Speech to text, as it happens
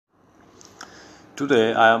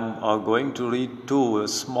Today I am going to read two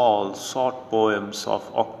small short poems of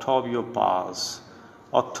Octavio Paz.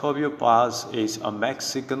 Octavio Paz is a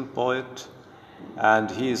Mexican poet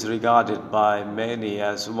and he is regarded by many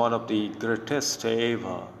as one of the greatest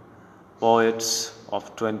ever poets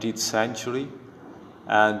of 20th century.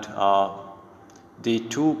 And the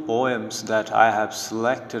two poems that I have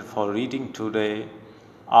selected for reading today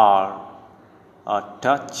are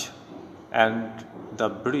Touch and The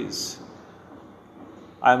Breeze.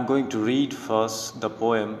 I am going to read first the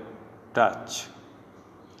poem Touch.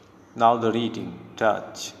 Now the reading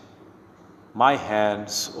Touch. My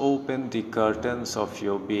hands open the curtains of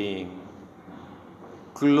your being,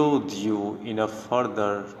 clothe you in a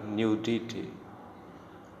further nudity,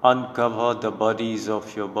 uncover the bodies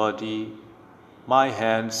of your body. My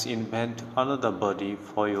hands invent another body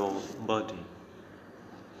for your body.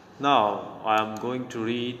 Now I am going to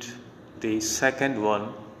read the second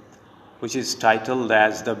one, which is titled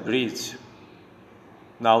as The Bridge.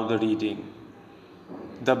 Now the reading.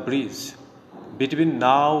 The bridge. Between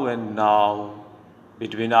now and now,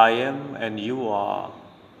 between I am and you are,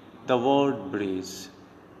 the word bridge.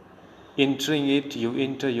 Entering it, you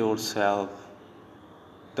enter yourself.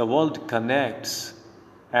 The world connects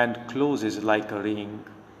and closes like a ring.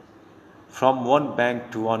 From one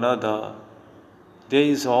bank to another, there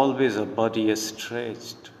is always a body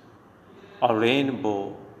stretched, a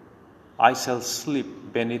rainbow. I shall slip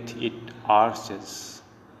beneath its arches.